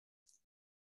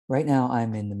Right now,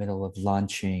 I'm in the middle of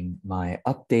launching my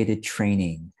updated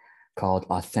training called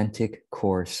Authentic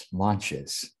Course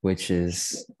Launches, which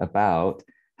is about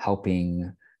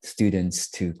helping students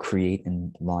to create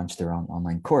and launch their own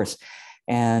online course.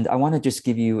 And I want to just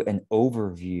give you an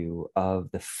overview of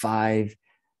the five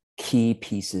key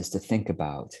pieces to think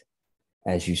about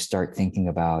as you start thinking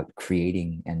about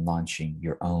creating and launching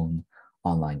your own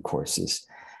online courses,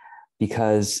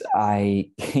 because I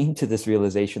came to this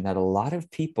realization that a lot of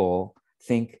people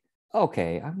think,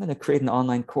 okay, I'm going to create an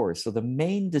online course. So the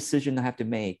main decision I have to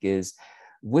make is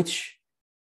which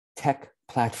tech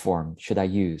platform should I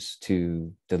use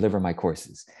to deliver my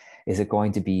courses? Is it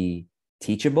going to be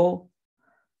Teachable,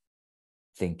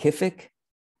 Thinkific,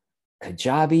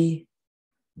 Kajabi,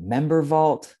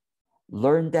 MemberVault,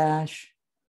 LearnDash,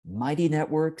 Mighty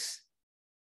Networks,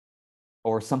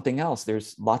 or something else?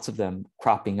 There's lots of them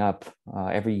cropping up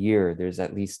every year. There's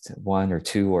at least one or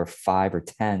two or five or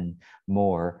 10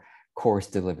 more course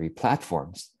delivery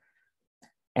platforms.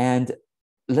 And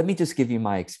let me just give you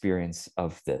my experience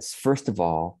of this. First of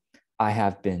all, I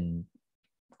have been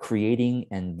creating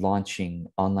and launching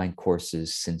online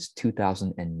courses since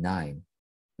 2009.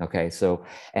 Okay, so,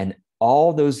 and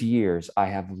all those years, I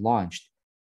have launched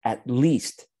at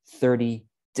least 30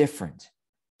 different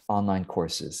online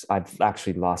courses. I've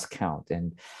actually lost count.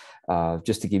 And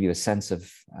just to give you a sense of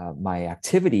my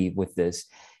activity with this,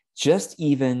 just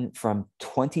even from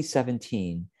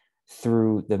 2017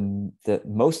 through the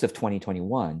most of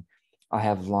 2021, I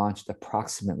have launched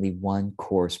approximately one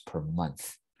course per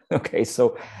month. Okay,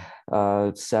 so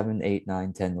 7, 8,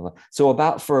 9, 10, 11.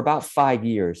 So for about 5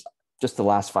 years, just the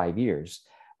last 5 years,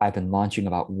 I've been launching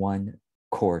about one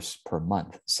course per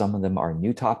month. Some of them are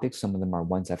new topics, some of them are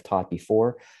ones I've taught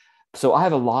before. So I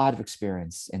have a lot of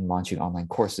experience in launching online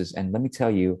courses. And let me tell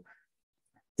you,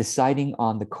 deciding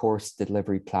on the course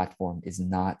delivery platform is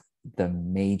not the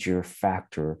major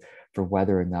factor for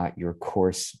whether or not your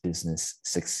course business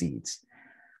succeeds.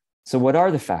 So what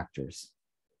are the factors?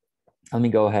 Let me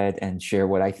go ahead and share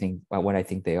what I think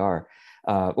they are.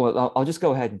 I'll just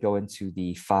go ahead and go into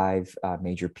the five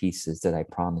major pieces that I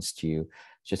promised you,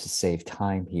 just to save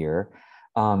time here.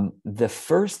 The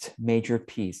first major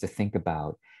piece to think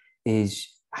about is,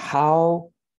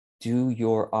 how do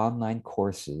your online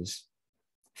courses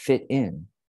fit in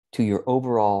to your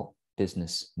overall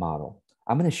business model?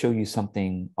 I'm going to show you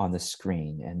something on the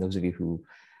screen. And those of you who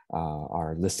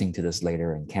are listening to this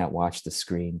later and can't watch the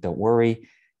screen, don't worry.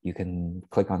 You can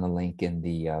click on the link in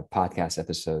the podcast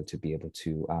episode to be able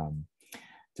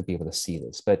to see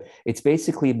this. But it's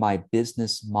basically my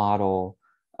business model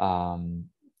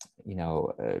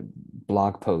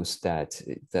blog post that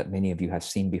many of you have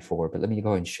seen before, but let me go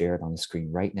ahead and share it on the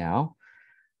screen right now.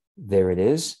 There it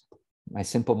is. My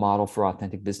simple model for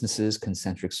authentic businesses,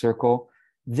 concentric circle.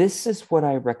 This is what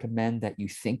I recommend that you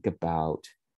think about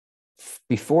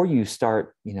before you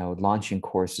start, launching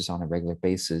courses on a regular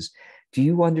basis. Do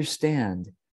you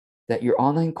understand that your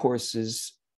online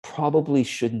courses probably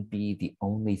shouldn't be the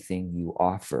only thing you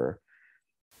offer?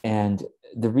 And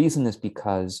the reason is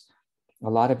because a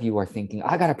lot of you are thinking,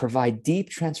 I got to provide deep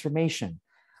transformation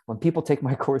when people take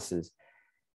my courses.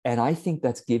 And I think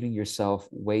that's giving yourself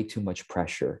way too much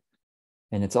pressure.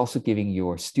 And it's also giving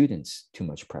your students too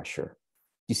much pressure.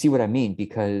 You see what I mean?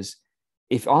 Because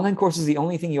if online course is the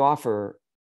only thing you offer,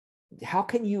 how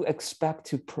can you expect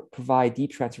to provide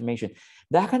deep transformation?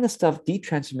 That kind of stuff, deep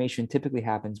transformation typically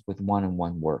happens with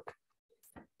one-on-one work,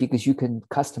 because you can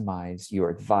customize your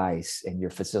advice and your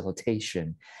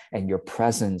facilitation and your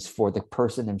presence for the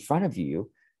person in front of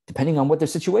you, depending on what their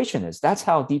situation is. That's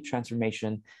how deep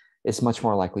transformation is much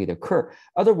more likely to occur.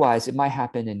 Otherwise, it might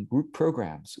happen in group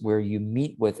programs where you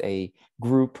meet with a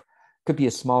group, could be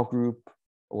a small group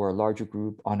or a larger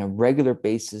group, on a regular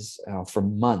basis for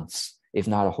months, if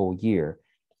not a whole year.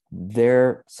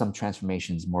 There, some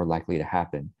transformation is more likely to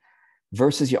happen.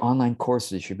 Versus your online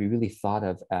courses should be really thought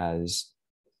of as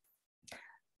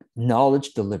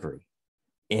knowledge delivery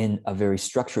in a very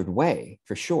structured way,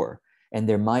 for sure. And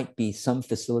there might be some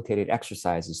facilitated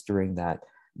exercises during that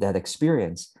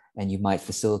experience, and you might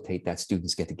facilitate that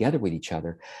students get together with each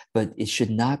other. But it should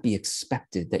not be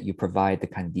expected that you provide the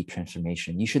kind of deep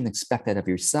transformation. You shouldn't expect that of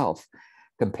yourself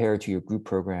compared to your group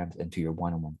programs and to your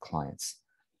one-on-one clients.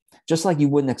 Just like you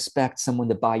wouldn't expect someone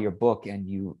to buy your book and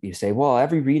you say, well,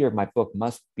 every reader of my book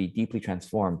must be deeply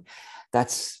transformed.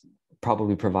 That's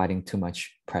probably providing too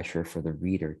much pressure for the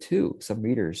reader too. Some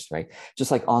readers, right?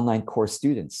 Just like online course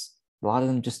students, a lot of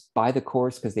them just buy the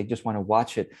course because they just want to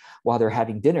watch it while they're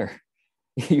having dinner.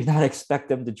 You're not expect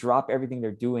them to drop everything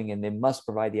they're doing and they must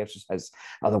provide the exercise.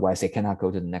 Otherwise, they cannot go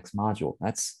to the next module.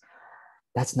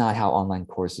 That's not how online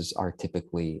courses are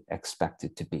typically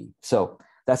expected to be. So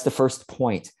that's the first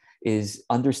point, is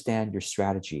understand your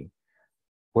strategy.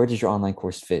 Where does your online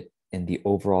course fit in the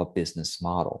overall business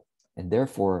model? And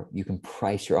therefore, you can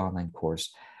price your online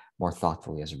course more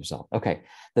thoughtfully as a result. Okay,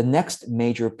 the next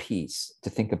major piece to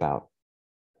think about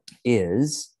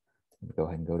is, let me go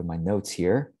ahead and go to my notes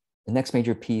here. The next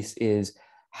major piece is,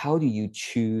 how do you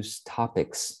choose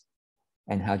topics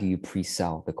and how do you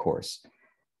pre-sell the course?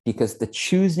 Because the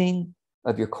choosing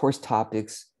of your course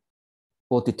topics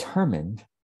will determine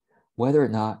whether or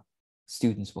not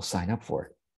students will sign up for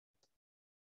it.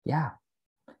 Yeah,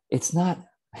 it's not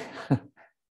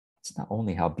it's not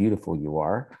only how beautiful you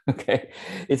are, okay?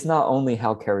 It's not only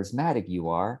how charismatic you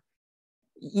are.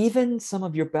 Even some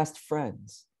of your best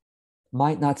friends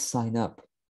might not sign up,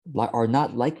 are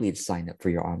not likely to sign up for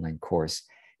your online course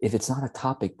if it's not a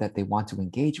topic that they want to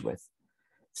engage with.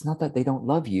 It's not that they don't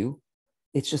love you.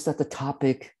 It's just that the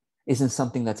topic isn't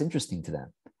something that's interesting to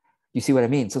them. You see what I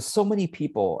mean? So many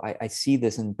people, I see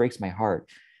this and it breaks my heart.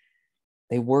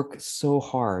 They work so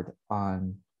hard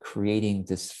on creating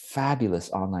this fabulous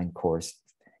online course.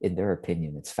 In their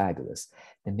opinion, it's fabulous.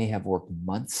 They may have worked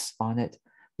months on it,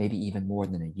 maybe even more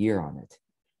than a year on it.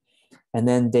 And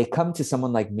then they come to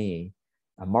someone like me,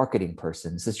 a marketing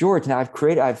person, says, George, now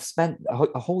I've spent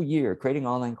a whole year creating an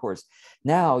online course.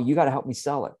 Now you got to help me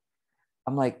sell it.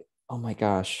 I'm like, oh my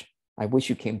gosh, I wish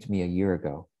you came to me a year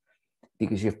ago,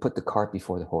 because you've put the cart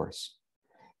before the horse.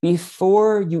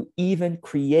 Before you even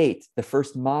create the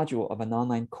first module of an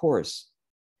online course,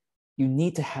 you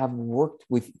need to have worked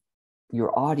with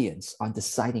your audience on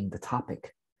deciding the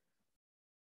topic,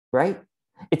 right?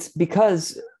 It's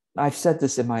because I've said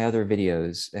this in my other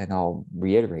videos, and I'll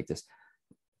reiterate this.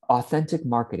 Authentic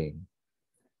marketing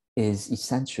is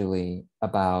essentially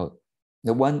about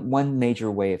the one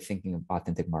major way of thinking of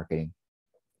authentic marketing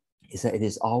is that it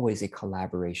is always a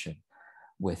collaboration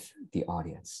with the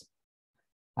audience.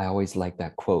 I always like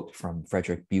that quote from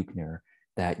Frederick Buechner,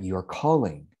 that your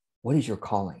calling, what is your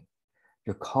calling?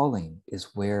 Your calling is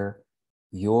where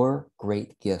your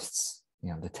great gifts,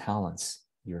 the talents,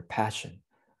 your passion,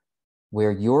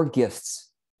 where your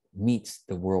gifts meets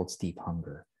the world's deep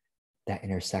hunger. That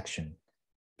intersection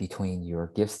between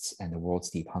your gifts and the world's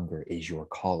deep hunger is your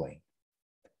calling.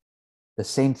 The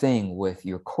same thing with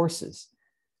your courses.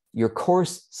 Your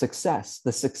course success,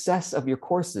 the success of your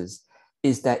courses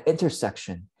is that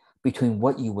intersection between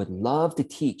what you would love to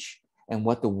teach and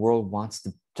what the world wants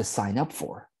to sign up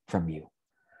for from you.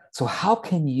 So how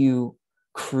can you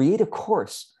create a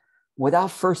course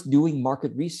without first doing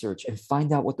market research and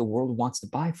find out what the world wants to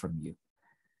buy from you?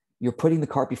 You're putting the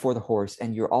cart before the horse,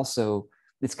 and you're also,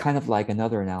 it's kind of like,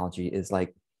 another analogy is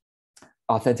like,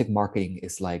 authentic marketing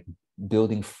is like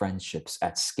building friendships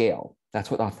at scale.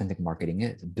 That's what authentic marketing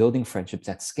is, building friendships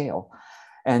at scale.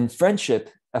 And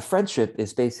a friendship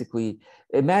is basically,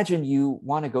 imagine you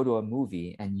want to go to a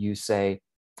movie and you say,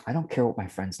 I don't care what my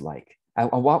friends like. I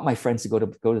want my friends to go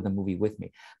to the movie with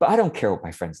me, but I don't care what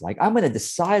my friends like. I'm going to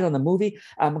decide on the movie.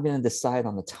 I'm going to decide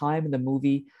on the time in the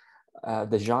movie,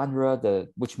 the genre,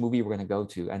 which movie we're going to go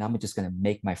to, and I'm just going to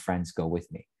make my friends go with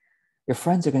me. Your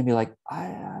friends are going to be like,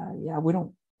 yeah, we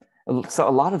don't.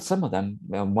 So some of them,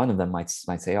 one of them might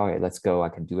say, all right, let's go. I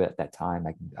can do it at that time.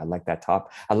 I like that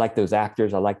top. I like those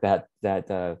actors. I like that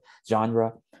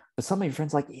genre. But some of your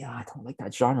friends like, yeah, I don't like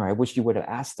that genre. I wish you would have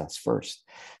asked us first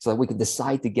so that we could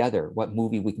decide together what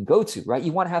movie we can go to, right?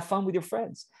 You want to have fun with your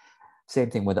friends. Same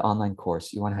thing with the online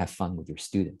course. You want to have fun with your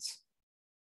students.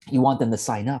 You want them to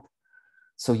sign up.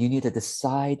 So you need to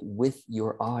decide with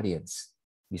your audience.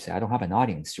 You say, I don't have an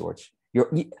audience, George.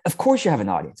 Of course you have an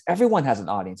audience. Everyone has an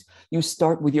audience. You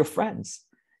start with your friends,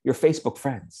 your Facebook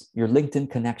friends, your LinkedIn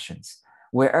connections.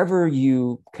 Wherever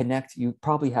you connect, you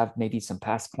probably have maybe some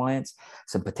past clients,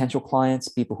 some potential clients,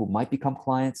 people who might become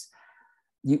clients.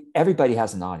 Everybody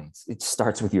has an audience. It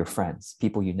starts with your friends,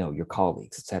 people you know, your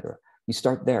colleagues, etc. You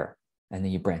start there, and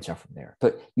then you branch out from there.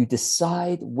 But you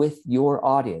decide with your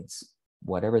audience,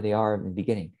 whatever they are in the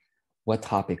beginning, what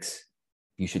topics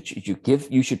you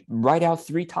should write out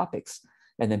 3 topics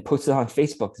and then post it on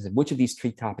Facebook and say, which of these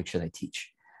 3 topics should I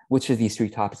teach? Which of these 3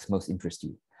 topics most interest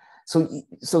you?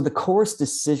 So the course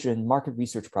decision market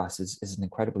research process is an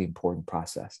incredibly important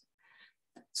process.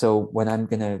 So when I'm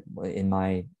gonna, in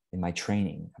my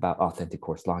training about authentic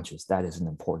course launches, that is an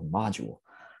important module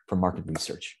for market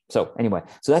research. So anyway,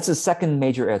 so that's the second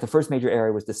major area. The first major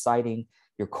area was deciding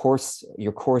your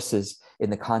courses in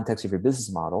the context of your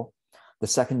business model. The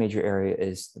second major area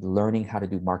is learning how to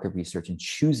do market research and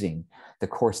choosing the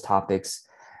course topics.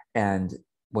 And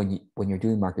when you're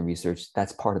doing market research,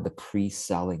 that's part of the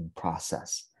pre-selling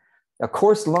process. A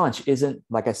course launch isn't,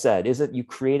 like I said, isn't you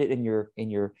create it in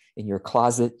your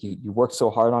closet, you work so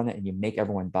hard on it and you make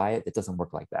everyone buy it. It doesn't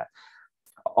work like that.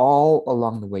 All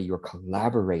along the way, you're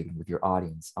collaborating with your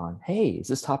audience on, hey, is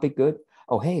this topic good?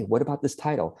 Oh, hey, what about this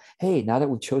title? Hey, now that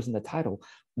we've chosen the title,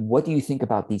 what do you think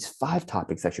about these 5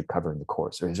 topics that should cover in the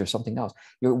course? Or is there something else?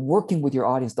 You're working with your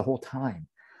audience the whole time.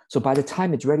 So by the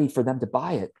time it's ready for them to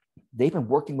buy it, they've been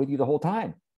working with you the whole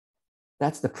time.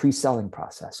 That's the pre-selling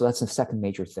process. So that's the second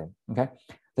major thing, okay?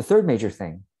 The third major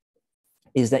thing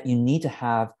is that you need to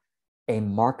have a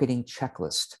marketing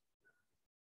checklist.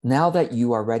 Now that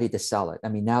you are ready to sell it, I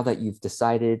mean, now that you've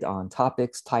decided on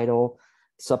topics, title,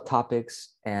 subtopics,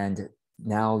 and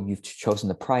now you've chosen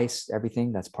the price,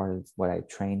 everything, that's part of what I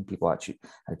train people how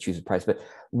to choose a price. But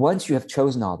once you have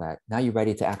chosen all that, now you're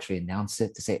ready to actually announce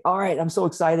it, to say, all right, I'm so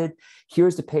excited.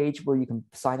 Here's the page where you can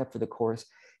sign up for the course.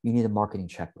 You need a marketing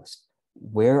checklist.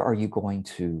 Where are you going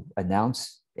to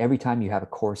announce every time you have a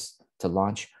course to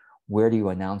launch? Where do you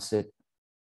announce it?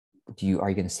 Are you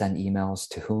going to send emails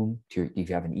to whom? Do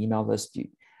you have an email list?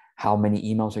 How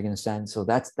many emails are you going to send? So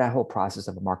that whole process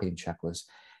of a marketing checklist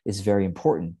is very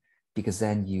important, because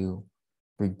then you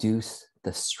reduce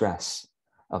the stress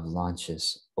of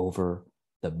launches over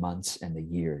the months and the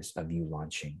years of you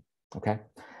launching. Okay.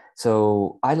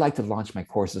 So I like to launch my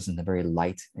courses in a very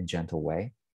light and gentle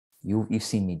way. You've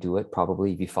seen me do it.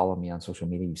 Probably if you follow me on social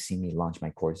media, you've seen me launch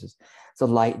my courses. It's a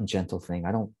light and gentle thing.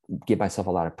 I don't give myself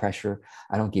a lot of pressure.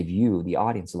 I don't give you, the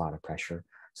audience, a lot of pressure.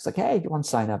 It's like, hey, you want to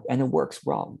sign up? And it works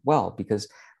well because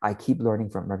I keep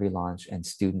learning from every launch, and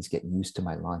students get used to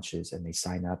my launches and they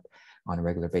sign up on a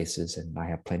regular basis. And I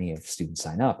have plenty of students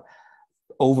sign up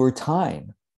over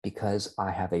time because I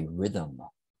have a rhythm.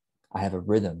 I have a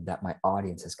rhythm that my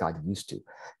audience has gotten used to.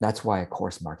 That's why a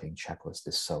course marketing checklist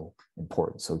is so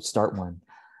important. So start one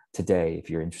today. If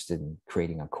you're interested in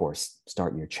creating a course,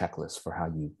 start your checklist for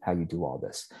how you do all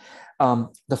this.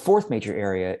 The fourth major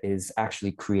area is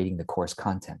actually creating the course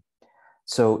content.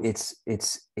 So it's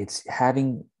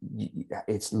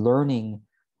learning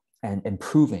and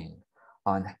improving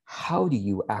on how do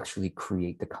you actually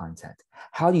create the content?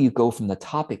 How do you go from the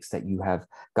topics that you have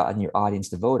gotten your audience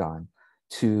to vote on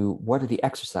to what are the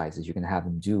exercises you're going to have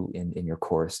them do in your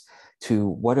course, to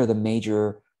what are the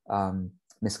major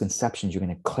misconceptions you're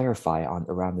going to clarify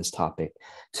around this topic,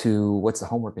 to what's the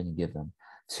homework going to give them,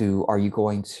 to are you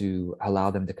going to allow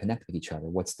them to connect with each other?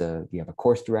 Do you have a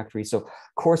course directory? So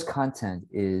course content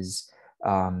involves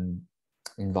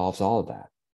all of that,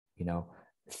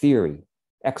 theory,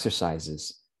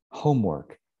 exercises,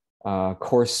 homework,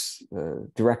 course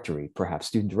directory, perhaps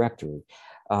student directory,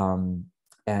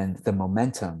 and the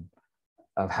momentum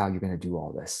of how you're going to do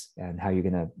all this and how you're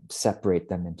going to separate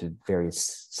them into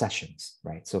various sessions,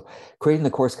 right? So creating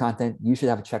the course content, you should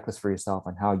have a checklist for yourself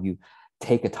on how you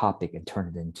take a topic and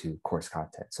turn it into course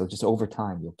content. So just over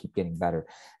time, you'll keep getting better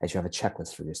as you have a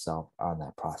checklist for yourself on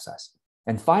that process.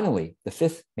 And finally, the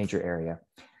fifth major area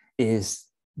is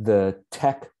the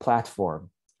tech platform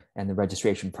and the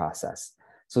registration process.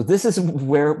 So this is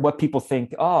what people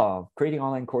think, oh, creating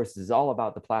online courses is all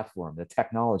about the platform, the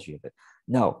technology of it.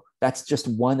 No, that's just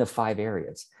one of 5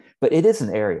 areas, but it is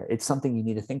an area. It's something you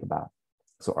need to think about.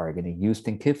 So are you going to use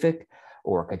Thinkific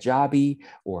or Kajabi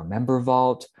or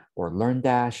MemberVault or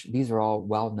LearnDash? These are all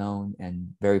well-known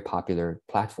and very popular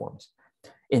platforms.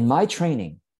 In my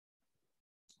training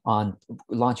on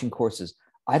launching courses,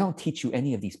 I don't teach you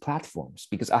any of these platforms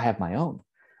because I have my own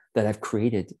that I've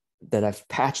created, that I've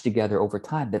patched together over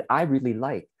time that I really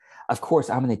like. Of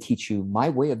course, I'm going to teach you my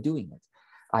way of doing it.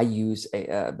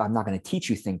 I'm not going to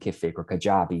teach you Thinkific or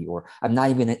Kajabi, or I'm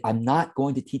not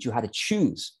going to teach you how to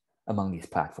choose among these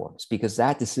platforms, because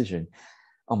that decision,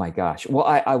 oh my gosh. Well,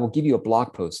 I will give you a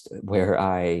blog post where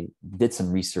I did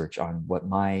some research on what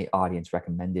my audience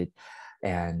recommended.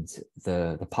 And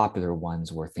the popular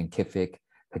ones were Thinkific,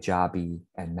 Kajabi,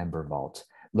 and MemberVault.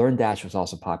 LearnDash was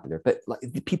also popular, but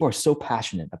people are so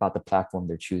passionate about the platform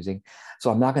they're choosing.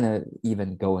 So I'm not going to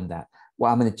even go in that.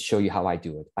 Well, I'm going to show you how I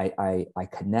do it. I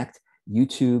connect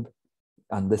YouTube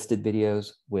unlisted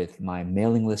videos with my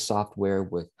mailing list software,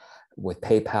 with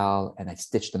PayPal, and I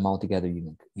stitch them all together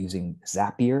using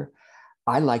Zapier.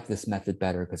 I like this method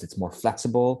better because it's more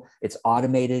flexible, it's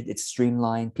automated, it's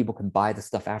streamlined. People can buy the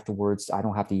stuff afterwards. I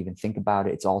don't have to even think about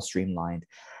it. It's all streamlined.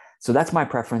 So that's my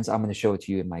preference. I'm going to show it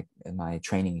to you in my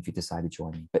training if you decide to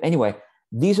join me. But anyway,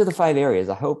 these are the 5 areas.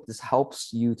 I hope this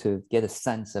helps you to get a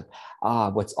sense of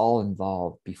what's all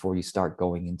involved before you start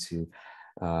going into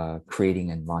creating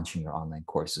and launching your online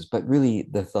courses. But really,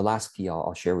 the last key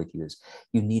I'll share with you is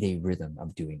you need a rhythm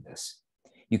of doing this.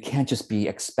 You can't just be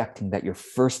expecting that your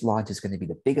first launch is going to be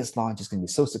the biggest launch, is going to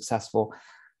be so successful.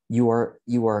 you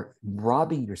are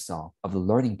robbing yourself of the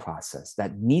learning process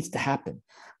that needs to happen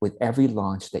with every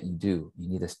launch that you do. You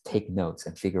need to take notes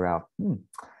and figure out,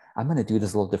 I'm going to do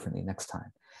this a little differently next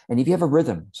time. And if you have a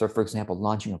rhythm, so for example,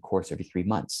 launching a course every 3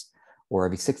 months or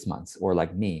every 6 months, or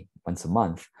like me, once a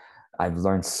month, I've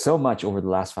learned so much over the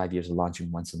last 5 years of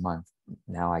launching once a month.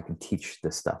 Now I can teach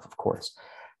this stuff, of course.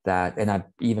 That, and I,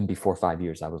 even before 5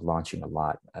 years, I was launching a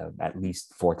lot, at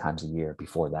least 4 times a year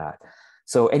before that.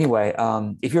 So anyway,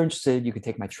 if you're interested, you can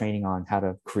take my training on how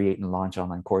to create and launch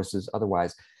online courses.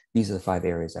 Otherwise, these are the 5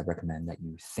 areas I recommend that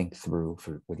you think through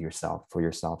for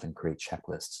yourself and create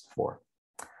checklists for.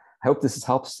 I hope this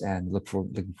helps, and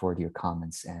looking forward to your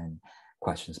comments and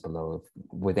questions below.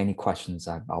 With any questions,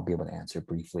 I'll be able to answer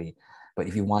briefly. But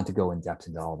if you want to go in depth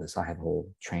into all this, I have a whole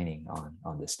training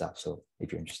on this stuff. So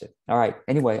if you're interested. All right.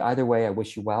 Anyway, either way, I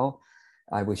wish you well.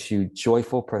 I wish you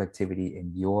joyful productivity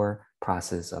in your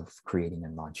process of creating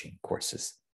and launching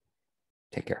courses.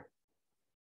 Take care.